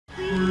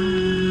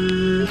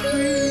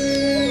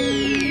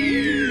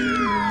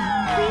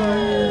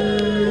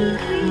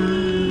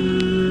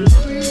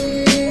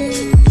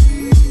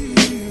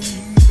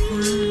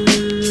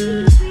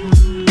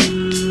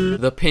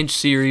pinch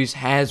series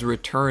has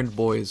returned,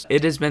 boys.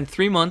 It has been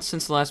 3 months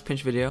since the last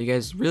pinch video. You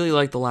guys really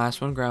liked the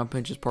last one, ground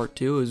pinches part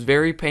 2. It was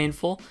very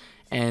painful.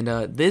 And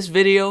this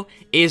video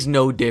is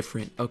no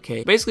different,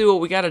 okay? Basically what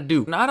we gotta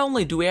do, not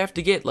only do we have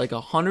to get like a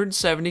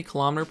 170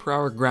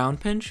 km/h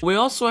ground pinch, we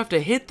also have to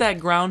hit that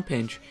ground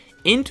pinch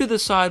into the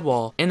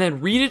sidewall and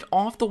then read it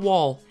off the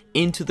wall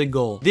into the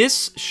goal.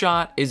 This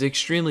shot is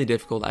extremely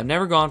difficult. I've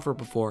never gone for it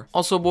before.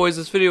 Also, boys,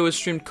 this video is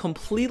streamed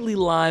completely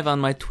live on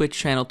my Twitch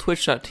channel,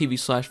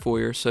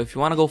 twitch.tv/foyer. So if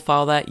you want to go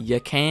follow that, you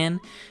can.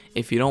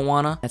 If you don't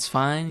want to, that's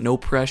fine. No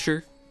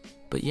pressure.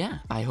 But yeah,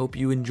 I hope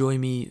you enjoy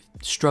me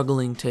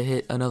struggling to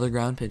hit another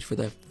ground pinch for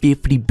the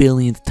 50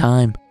 billionth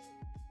time.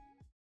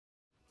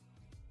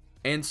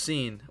 And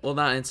scene. Well,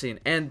 not end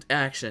scene. And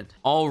action.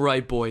 All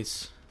right,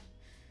 boys.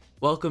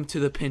 Welcome to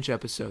the pinch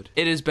episode.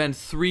 It has been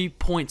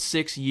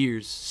 3.6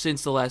 years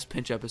since the last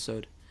pinch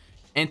episode.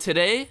 And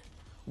today,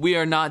 we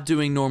are not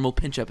doing normal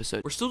pinch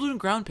episode. We're still doing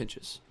ground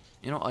pinches.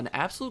 You know, an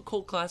absolute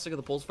cult classic of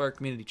the Pulsefire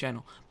community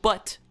channel.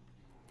 But,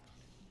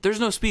 there's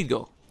no speed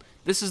goal.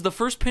 This is the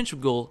first pinch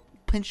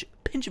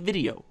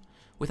video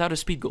without a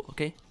speed goal,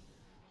 okay?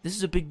 This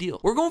is a big deal.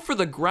 We're going for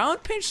the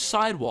ground pinch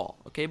sidewall,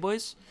 okay,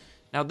 boys?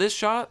 Now, this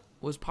shot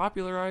was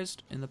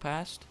popularized in the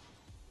past.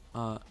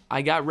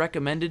 I got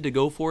recommended to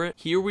go for it.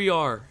 Here we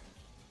are.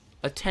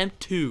 Attempt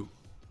 2.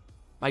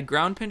 My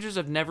ground pinches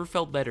have never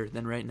felt better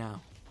than right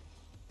now.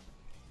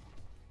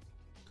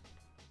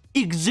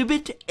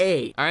 Exhibit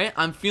A. Alright,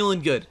 I'm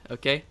feeling good,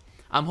 okay?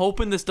 I'm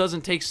hoping this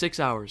doesn't take 6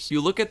 hours.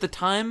 You look at the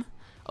time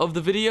of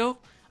the video.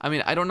 I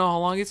mean, I don't know how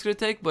long it's going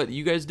to take, but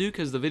you guys do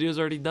because the video's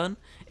already done.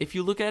 If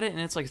you look at it and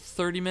it's like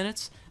 30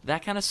 minutes,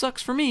 that kind of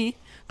sucks for me,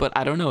 but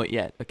I don't know it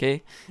yet,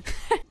 okay?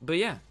 But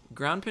yeah.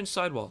 Ground pinch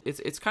sidewall.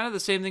 It's kind of the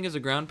same thing as a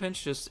ground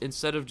pinch, just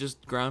instead of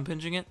just ground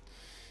pinching it,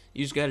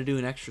 you just got to do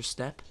an extra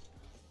step.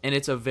 And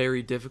it's a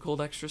very difficult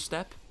extra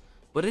step,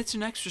 but it's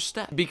an extra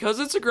step. Because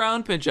it's a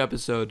ground pinch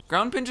episode,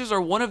 ground pinches are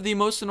one of the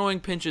most annoying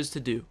pinches to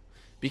do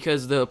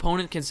because the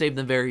opponent can save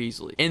them very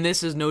easily. And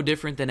this is no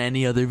different than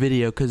any other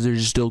video because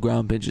there's still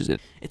ground pinches in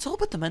it. It's all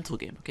about the mental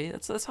game, okay?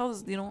 That's how,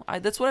 you know,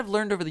 that's what I've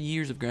learned over the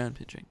years of ground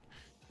pinching.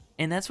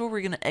 And that's what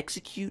we're going to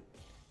execute.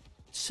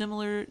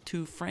 Similar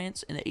to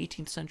France in the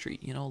 18th century,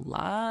 you know, a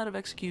lot of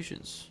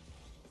executions.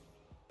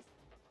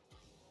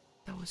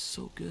 That was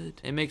so good.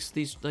 It makes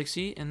these, like,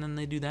 see, and then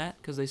they do that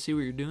because they see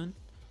what you're doing.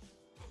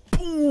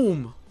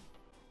 Boom!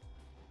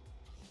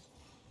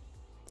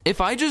 If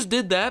I just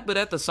did that, but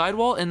at the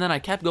sidewall, and then I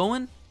kept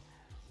going,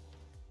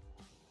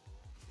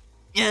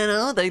 you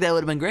know, I think that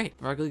would have been great.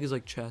 Rocket League is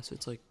like chess.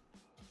 It's like,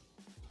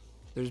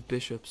 there's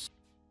bishops.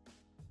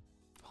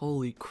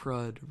 Holy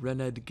crud,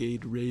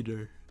 Renegade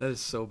Raider. That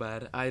is so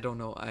bad. I don't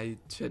know. I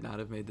should not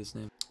have made this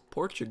name.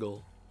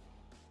 Portugal.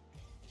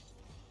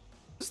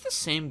 Is this the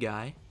same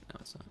guy? No,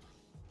 it's not.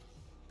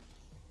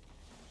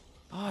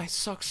 Oh, I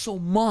suck so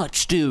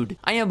much, dude.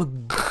 I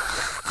am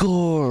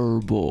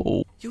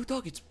garbo. Yo,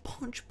 dog, it's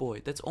Punch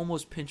Boy. That's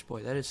almost Pinch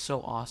Boy. That is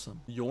so awesome.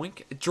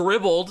 Yoink.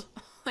 Dribbled.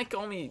 Like,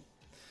 call me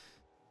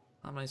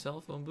on my cell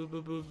phone. Boo,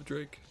 boo, boo,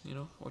 Drake. You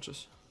know, watch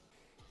this.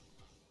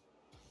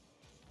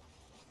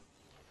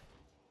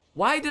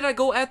 Why did I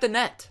go at the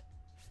net?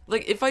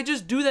 Like, if I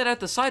just do that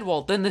at the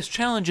sidewall, then this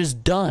challenge is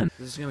done.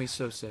 This is gonna be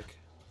so sick.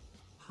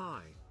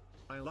 Hi.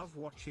 I love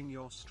watching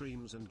your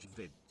streams and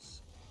vids.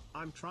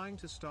 I'm trying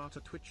to start a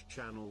Twitch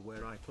channel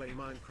where I play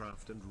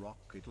Minecraft and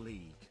Rocket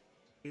League.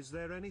 Is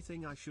there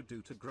anything I should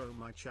do to grow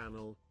my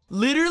channel?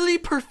 Literally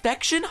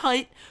perfection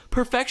height,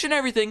 perfection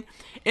everything,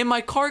 and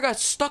my car got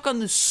stuck on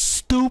this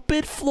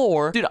stupid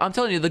floor. Dude, I'm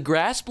telling you, the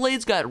grass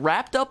blades got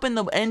wrapped up in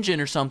the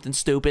engine or something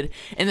stupid,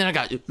 and then I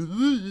got,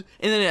 and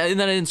then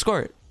I didn't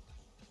score it.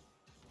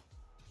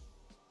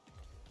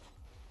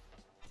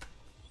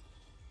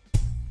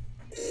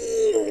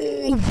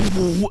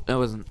 That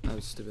was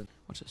stupid.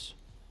 Watch this.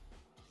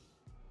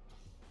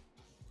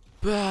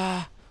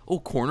 Oh,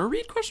 corner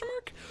read, question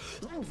mark?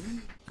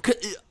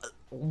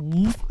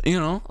 You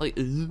know, like,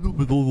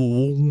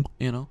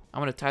 you know.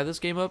 I'm gonna tie this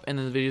game up, and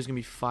then the video's gonna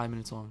be 5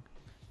 minutes long.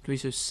 It's gonna be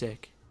so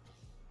sick.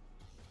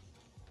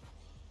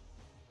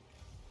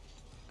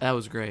 That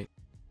was great.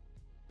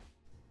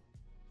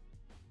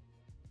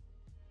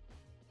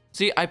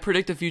 See, I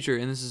predict the future,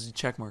 and this is a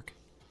check mark.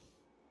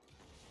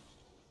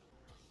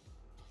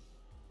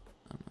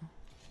 I don't know.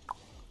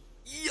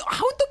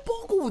 How'd the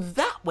ball go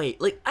that way?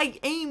 Like, I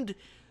aimed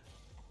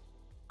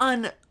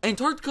on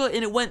Antarctica,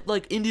 and it went,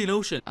 like, Indian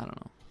Ocean. I don't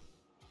know.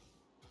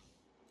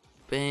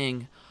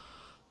 Bang.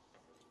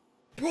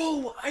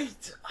 Bro, I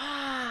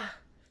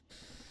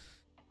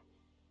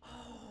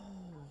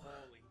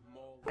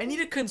need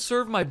to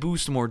conserve my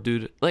boost more,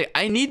 dude. Like,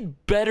 I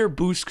need better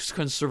boost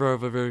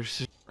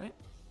conservation. Right?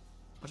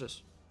 Watch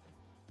this.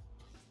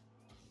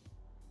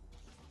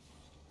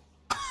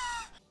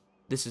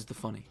 This is the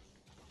funny.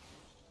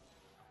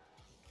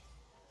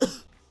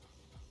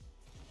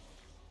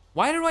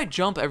 Why do I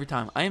jump every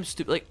time? I am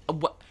stupid. Like,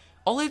 what?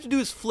 All I have to do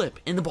is flip,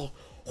 and the ball.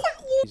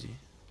 Easy.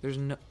 There's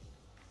no.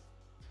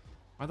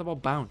 Why'd the ball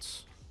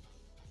bounce?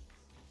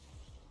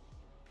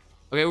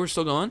 Okay, we're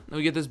still going. Let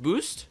me get this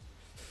boost.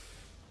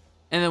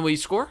 And then we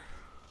score.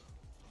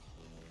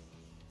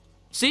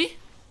 See?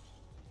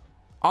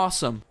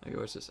 Awesome. Okay,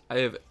 what's this? I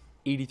have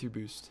 83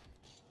 boost.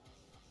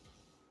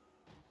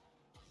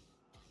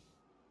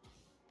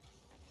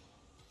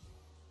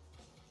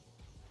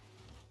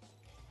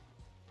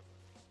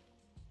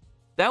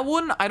 That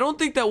wouldn't, I don't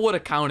think that would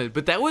have counted,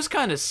 but that was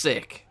kind of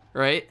sick,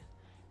 right?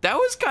 That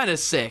was kind of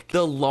sick.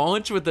 The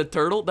launch with the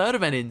turtle, that would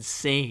have been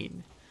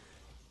insane.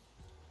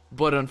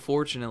 But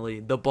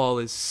unfortunately, the ball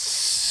is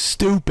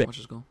stupid. Watch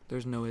this go.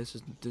 There's no way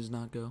this does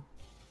not go.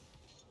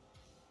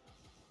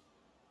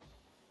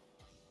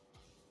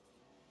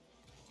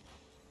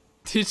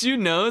 Did you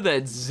know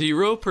that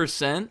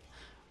 0%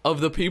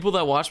 of the people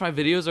that watch my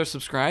videos are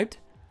subscribed?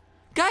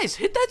 Guys,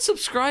 hit that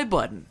subscribe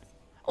button.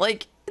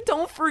 Like,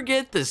 don't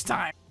forget this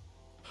time.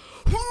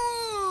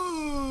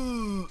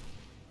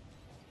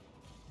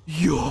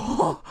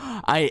 Yo,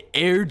 I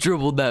air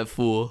dribbled that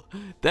fool.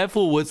 That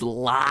fool was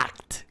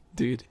locked,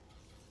 dude.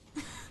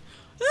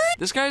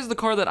 This guy is the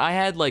car that I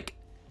had like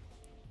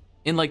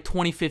in like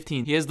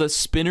 2015. He has the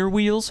spinner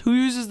wheels. Who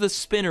uses the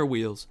spinner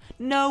wheels?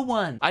 No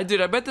one. I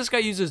bet this guy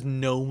uses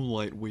gnome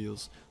light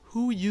wheels.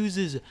 Who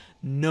uses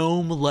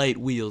gnome light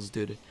wheels,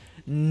 dude?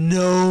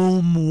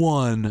 Gnome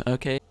one,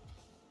 okay?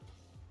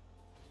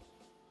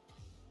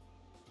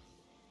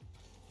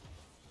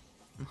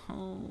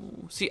 Oh,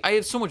 see, I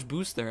had so much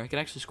boost there. I can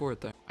actually score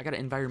it there. I gotta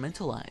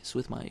environmentalize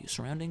with my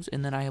surroundings,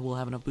 and then I will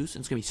have enough boost,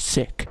 and it's gonna be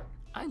sick.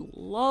 I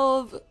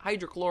love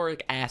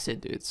hydrochloric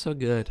acid, dude. It's so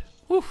good.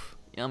 Woof,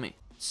 yummy.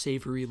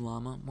 Savory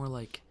llama, more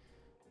like.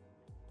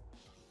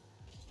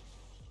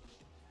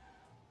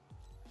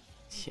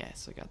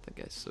 Yes, I got that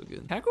guy so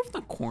good. Can I go from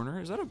the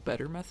corner? Is that a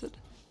better method?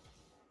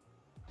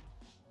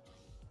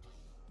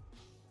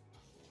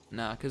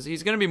 Nah, because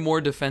he's gonna be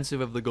more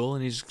defensive of the goal,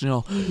 and he's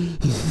gonna.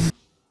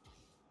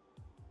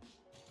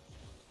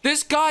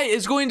 This guy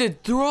is going to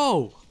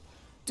throw.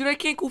 Dude, I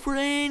can't go for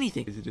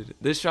anything.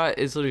 This shot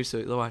is literally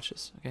so. Watch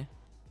this, okay?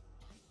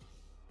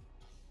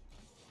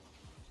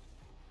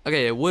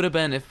 Okay, it would have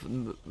been if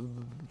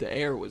the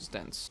air was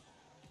dense.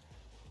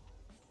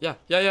 Yeah.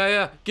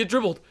 Get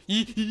dribbled.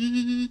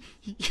 Dude,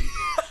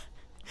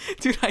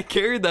 I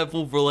carried that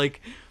fool for like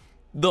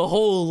the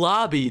whole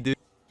lobby, dude.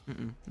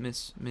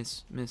 Miss.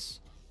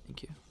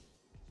 Thank you.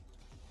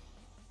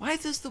 Why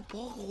does the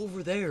ball go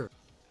over there?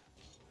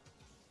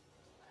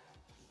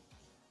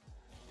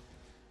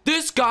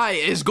 This guy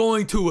is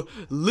going to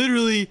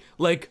literally,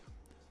 like,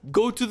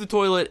 go to the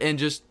toilet and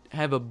just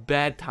have a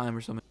bad time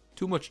or something.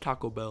 Too much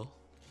Taco Bell.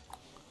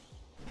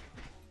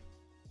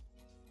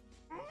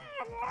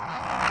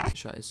 This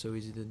shot is so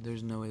easy, dude.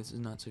 There's no way this is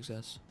not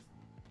success.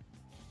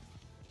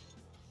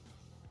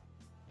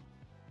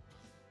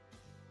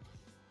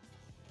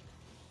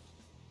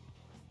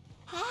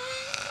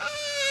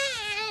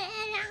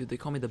 Dude, they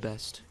call me the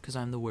best because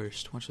I'm the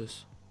worst. Watch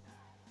this.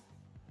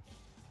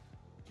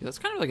 Yeah, that's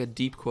kind of like a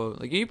deep quote.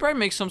 Like, you probably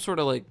make some sort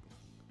of like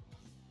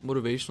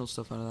motivational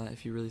stuff out of that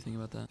if you really think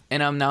about that.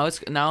 And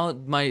now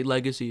my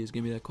legacy is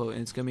gonna be that quote,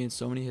 and it's gonna be in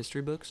so many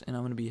history books, and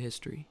I'm gonna be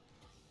history.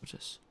 Watch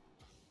this.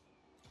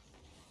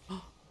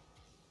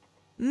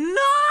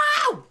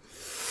 No!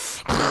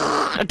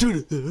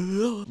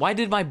 Dude, why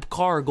did my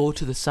car go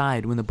to the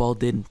side when the ball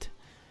didn't?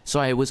 So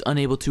I was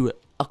unable to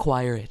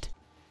acquire it.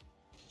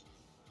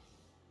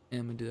 And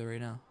I'm gonna do that right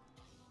now.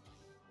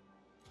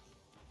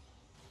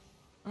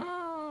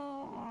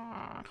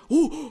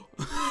 Ooh.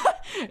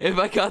 If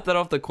I got that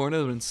off the corner,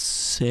 it would have been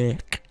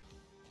sick.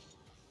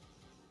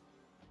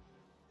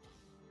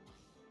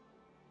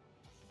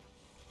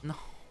 No.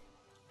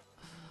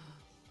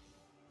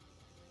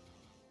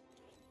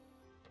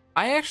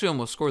 I actually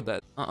almost scored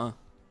that. I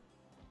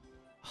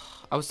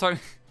was talking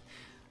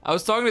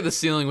to the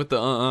ceiling with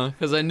the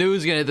because I knew it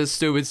was gonna hit this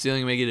stupid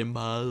ceiling and make it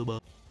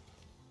impossible.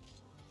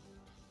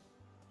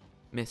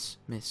 Miss.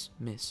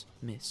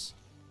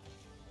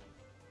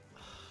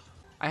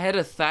 I had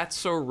a That's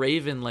So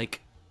Raven,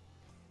 like,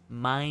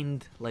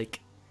 mind,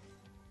 like,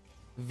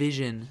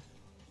 vision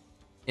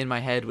in my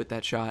head with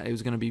that shot. It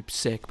was gonna be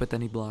sick, but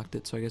then he blocked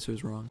it, so I guess it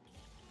was wrong.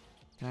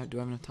 Do I have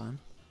enough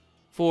time?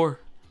 4.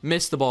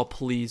 Miss the ball,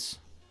 please.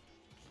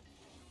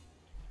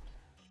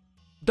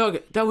 Doug,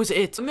 that was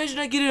it. Imagine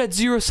I get it at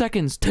 0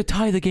 seconds to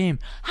tie the game.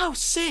 How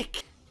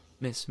sick!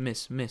 Miss.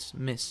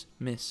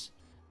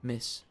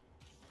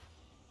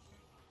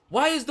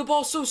 Why is the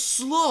ball so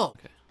slow?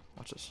 Okay,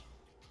 watch this.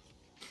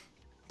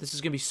 This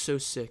is gonna be so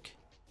sick.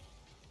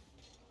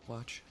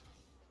 Watch.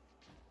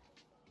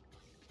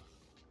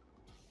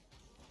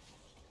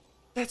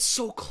 That's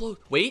so close.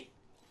 Wait.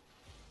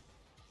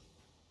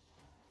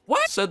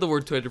 What? I said the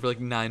word Twitter for like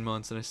 9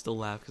 months and I still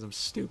laugh because I'm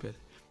stupid.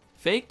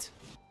 Faked?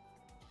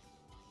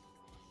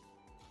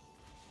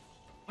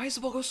 Why does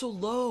the ball go so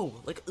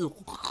low? Like, ugh.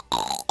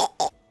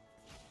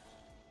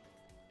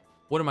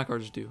 What did my car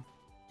just do?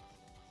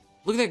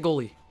 Look at that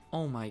goalie.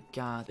 Oh my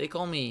god. They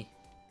call me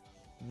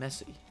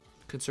messy.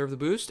 Conserve the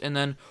boost, and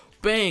then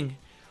bang.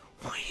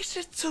 Why is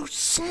it so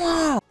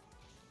slow?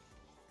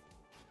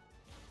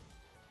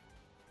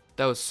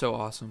 That was so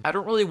awesome. I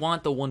don't really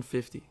want the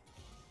 150,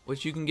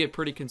 which you can get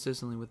pretty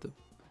consistently with the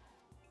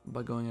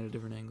by going at a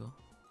different angle.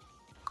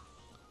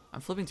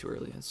 I'm flipping too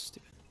early. That's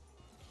stupid.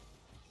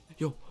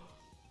 Yo.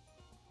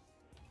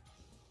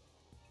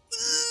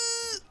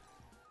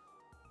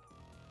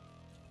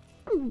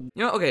 You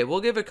know, okay,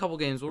 we'll give it a couple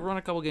games. We'll run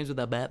a couple games with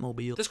that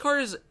Batmobile. This car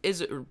is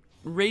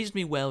raised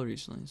me well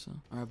recently, so.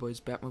 Alright, boys,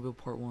 Batmobile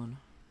Part 1,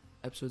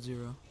 Episode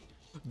 0.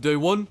 Day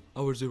 1,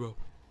 Hour 0.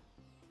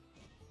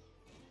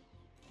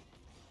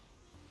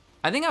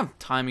 I think I'm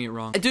timing it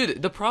wrong.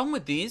 Dude, the problem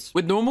with these,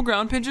 with normal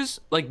ground pinches,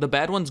 like the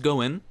bad ones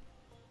go in.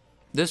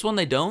 This one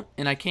they don't,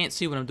 and I can't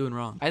see what I'm doing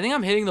wrong. I think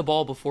I'm hitting the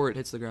ball before it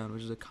hits the ground,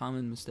 which is a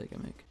common mistake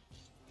I make.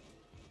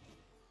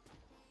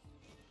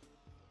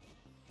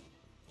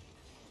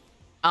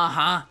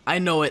 Uh-huh, I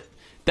know it.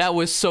 That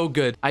was so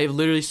good. I have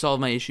literally solved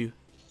my issue.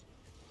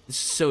 This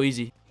is so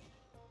easy.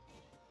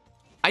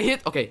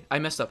 Okay, I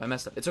messed up.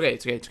 It's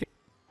okay.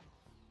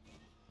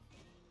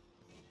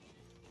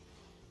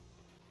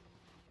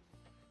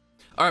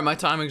 All right, my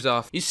timing's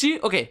off. You see?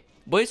 Okay,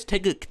 boys,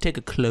 take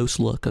a close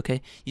look,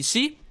 okay? You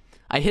see?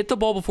 I hit the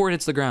ball before it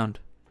hits the ground,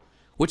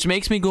 which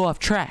makes me go off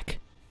track.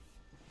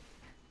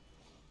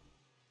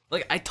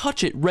 Like, I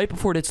touch it right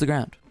before it hits the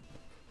ground.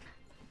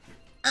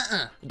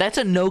 That's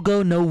a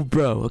no-go,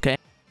 no-bro, okay?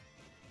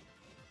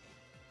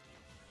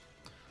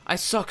 I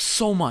suck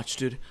so much,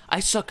 dude. I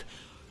suck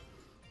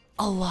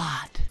a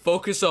lot.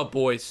 Focus up,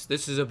 boys.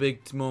 This is a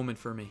big moment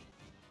for me.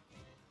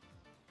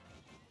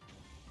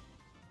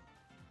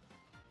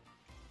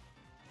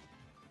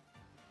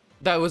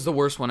 That was the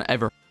worst one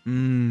ever.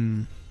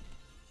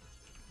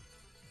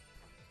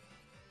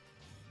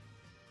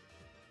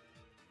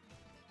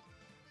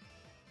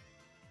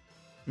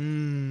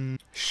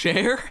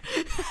 Share?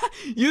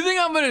 You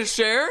think I'm gonna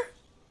share?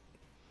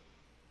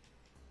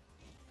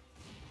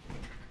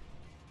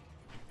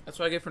 That's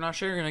what I get for not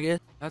sharing, I guess.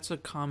 That's a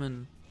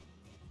common...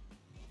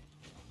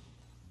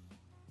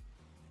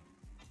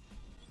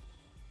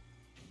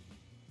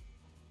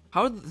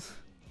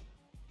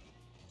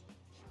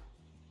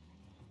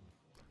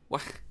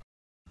 What?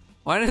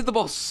 Why did I hit the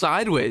ball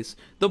sideways?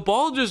 The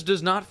ball just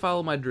does not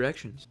follow my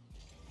directions.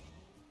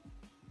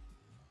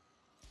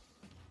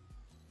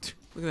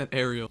 Look at that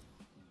aerial.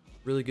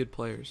 Really good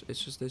players.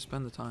 It's just they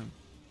spend the time.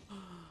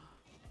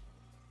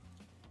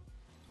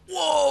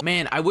 Whoa!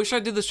 Man, I wish I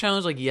did this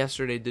challenge like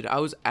yesterday, dude. I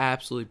was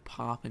absolutely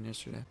popping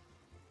yesterday.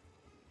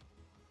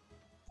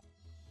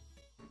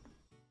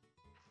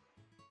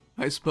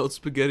 I spelled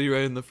spaghetti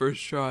right in the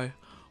first try.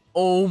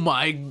 Oh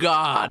my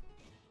god.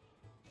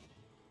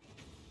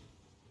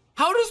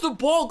 How does the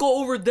ball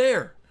go over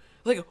there?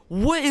 Like,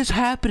 what is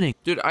happening?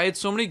 Dude, I had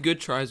so many good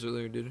tries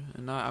earlier, dude.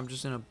 And now I'm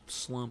just in a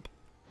slump.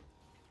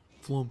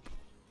 Flump.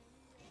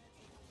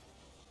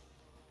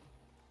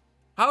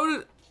 How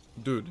did...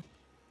 Dude.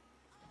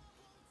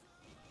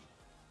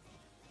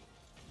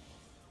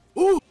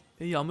 Ooh!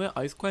 Hey, yummy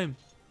ice cream.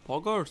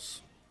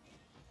 Poggers.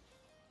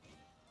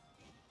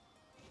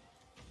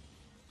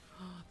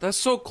 That's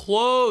so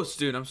close,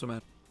 dude. I'm so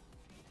mad.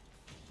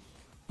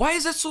 Why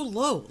is that so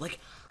low? Like,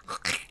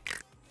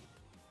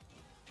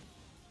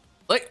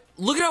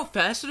 look at how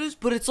fast it is,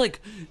 but it's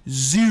like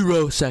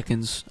 0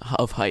 seconds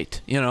of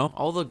height, you know?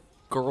 All the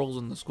girls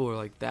in the school are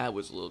like, that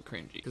was a little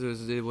cringy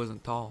because it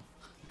wasn't tall.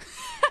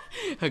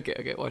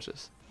 Okay, watch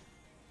this.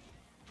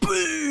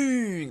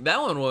 Bang! That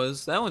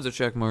one's a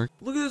check mark.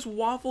 Look at this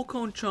waffle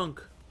cone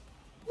chunk.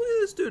 Look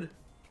at this, dude.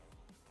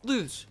 Look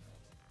at this.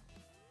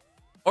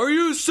 Are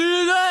you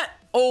seeing that?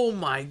 Oh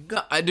my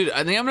god. Dude,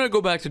 I think I'm gonna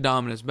go back to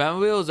dominance.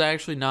 Batmobile is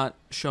actually not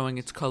showing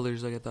its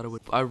colors like I thought it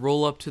would. I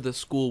roll up to the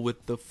school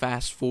with the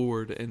fast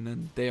forward and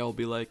then they all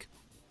be like,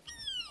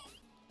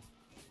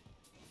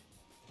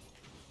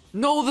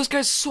 no, this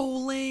guy's so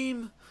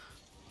lame.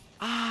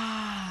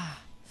 Why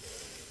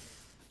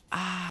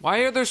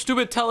are there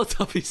stupid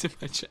Teletubbies in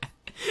my chat?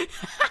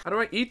 How do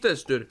I eat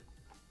this, dude?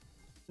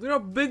 Look at how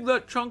big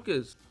that chunk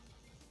is.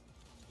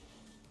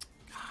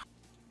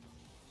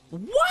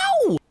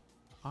 Wow!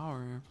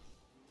 Power.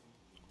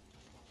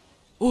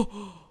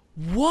 Oh,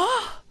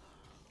 what?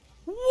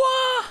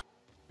 What?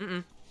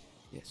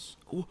 Yes.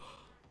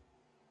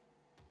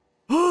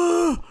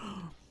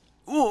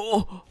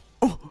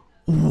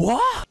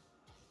 What?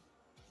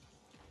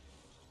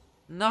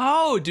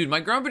 No, dude, my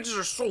ground pitches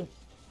are so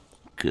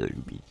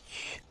garbage.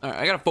 All right,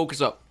 I gotta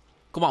focus up.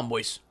 Come on,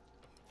 boys.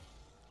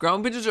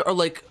 Ground pitches are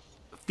like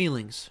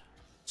feelings.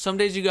 Some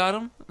days you got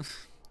them.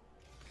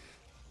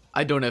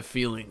 I don't have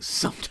feelings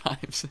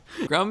sometimes.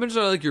 Ground pitches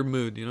are like your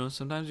mood, you know?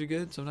 Sometimes you're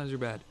good, sometimes you're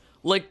bad.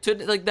 Like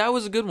that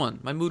was a good one.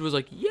 My mood was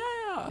like,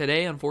 yeah.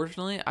 Today,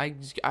 unfortunately,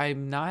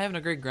 I'm not having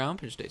a great ground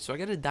pitch day, so I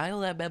gotta dial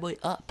that bad boy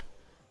up.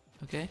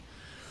 Okay?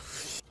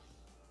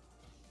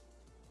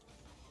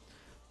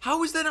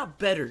 How is that not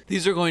better?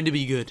 These are going to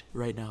be good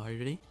right now. Are you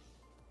ready?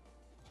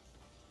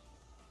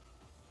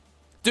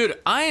 Dude,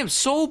 I am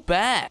so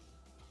bad.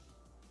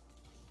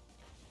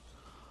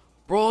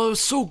 Bro, it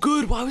was so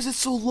good. Why was it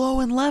so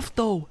low and left,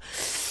 though?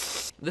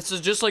 This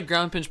is just like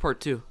ground pinch part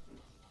 2.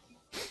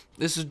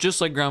 This is just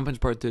like ground pinch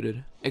part 2,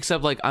 dude.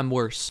 Except, like, I'm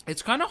worse.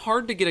 It's kind of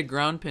hard to get a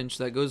ground pinch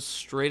that goes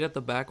straight at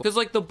the back. Because,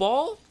 like, the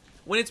ball,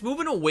 when it's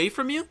moving away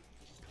from you,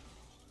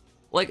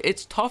 like,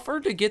 it's tougher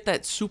to get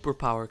that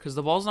superpower because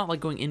the ball's not like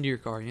going into your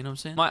car. You know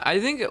what I'm saying? I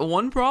think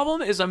one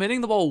problem is I'm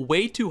hitting the ball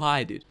way too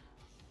high, dude.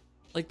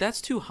 Like,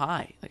 that's too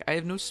high. Like, I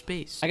have no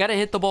space. I gotta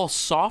hit the ball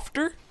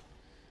softer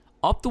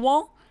up the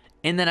wall,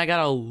 and then I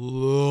gotta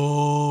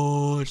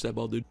launch that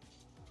ball, dude.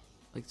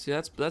 Like, see,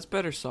 that's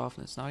better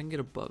softness. Now I can get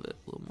above it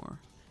a little more,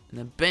 and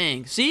then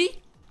bang.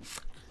 See?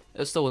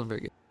 That still wasn't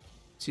very good.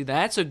 See,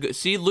 that's a good.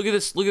 See, look at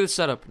this. Look at this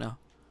setup now.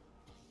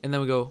 And then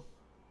we go.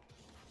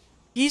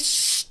 He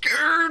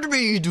scared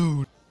me,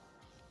 dude.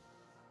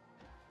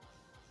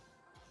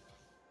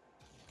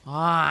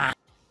 Ah.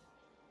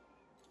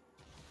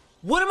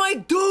 What am I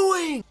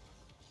doing?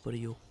 What are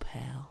you,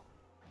 pal?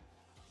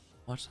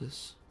 Watch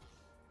this.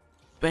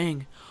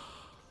 Bang.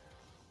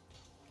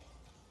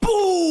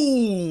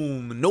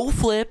 Boom! No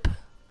flip.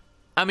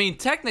 I mean,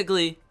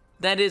 technically,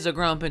 that is a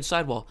ground pinch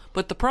sidewall.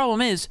 But the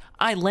problem is,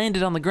 I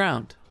landed on the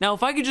ground. Now,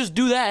 if I could just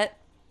do that,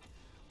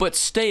 but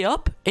stay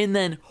up, and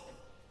then...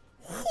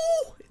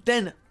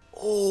 Then...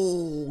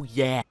 Oh,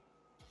 yeah.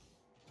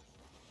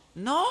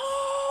 No!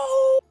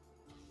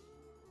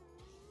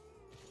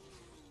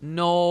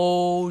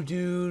 No,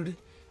 dude.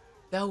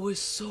 That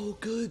was so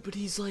good, but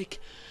he's like...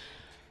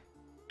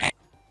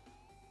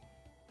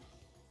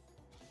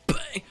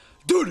 Bang.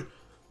 Dude!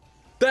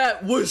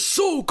 That was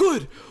so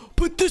good!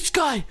 But this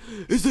guy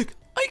is like,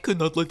 I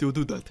cannot let you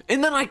do that.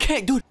 And then I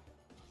can't, dude.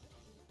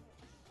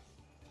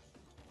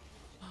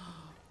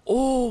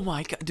 Oh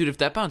my god. Dude, if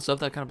that bounced up,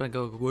 that kind of been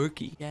go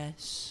quirky.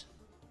 Yes.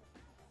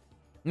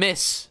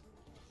 Miss.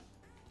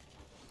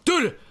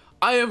 Dude,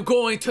 I am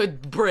going to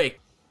break.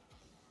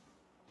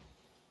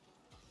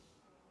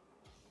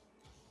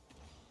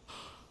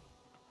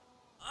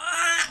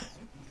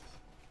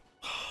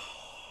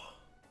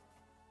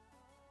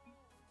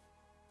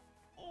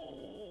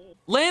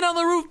 Land on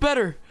the roof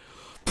better.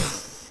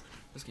 This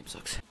game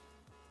sucks.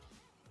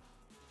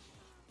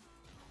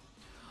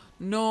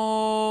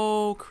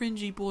 No,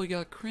 cringy boy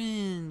got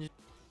cringe.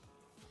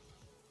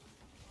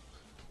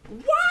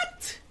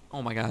 What?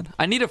 Oh my god.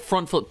 I need to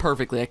front flip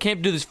perfectly. I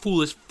can't do this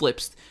foolish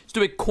flips.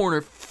 Stupid corner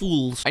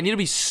fools. I need to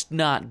be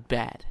not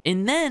bad.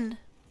 And then,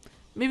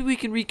 maybe we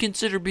can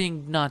reconsider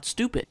being not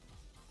stupid.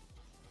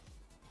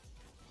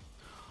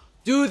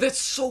 Dude, that's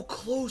so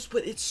close,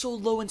 but it's so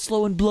low and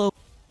slow and blow.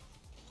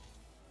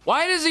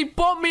 Why does he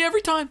bump me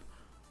every time?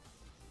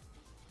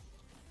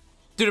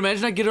 Dude,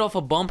 imagine I get it off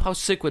a bump. How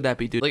sick would that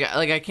be, dude? Like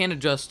I can't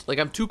adjust. Like,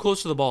 I'm too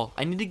close to the ball.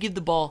 I need to give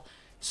the ball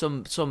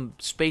some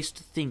space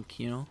to think,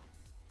 you know?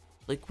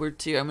 Like,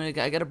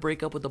 I gotta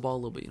break up with the ball a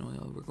little bit, you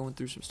know? We're going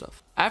through some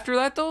stuff. After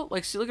that, though,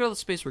 like, see, look at all the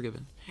space we're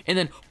given. And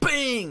then,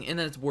 bang! And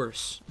then it's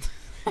worse.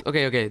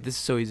 Okay, this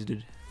is so easy,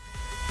 dude.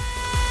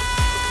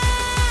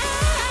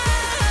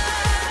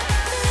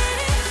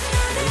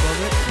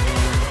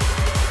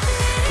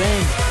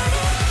 Bang!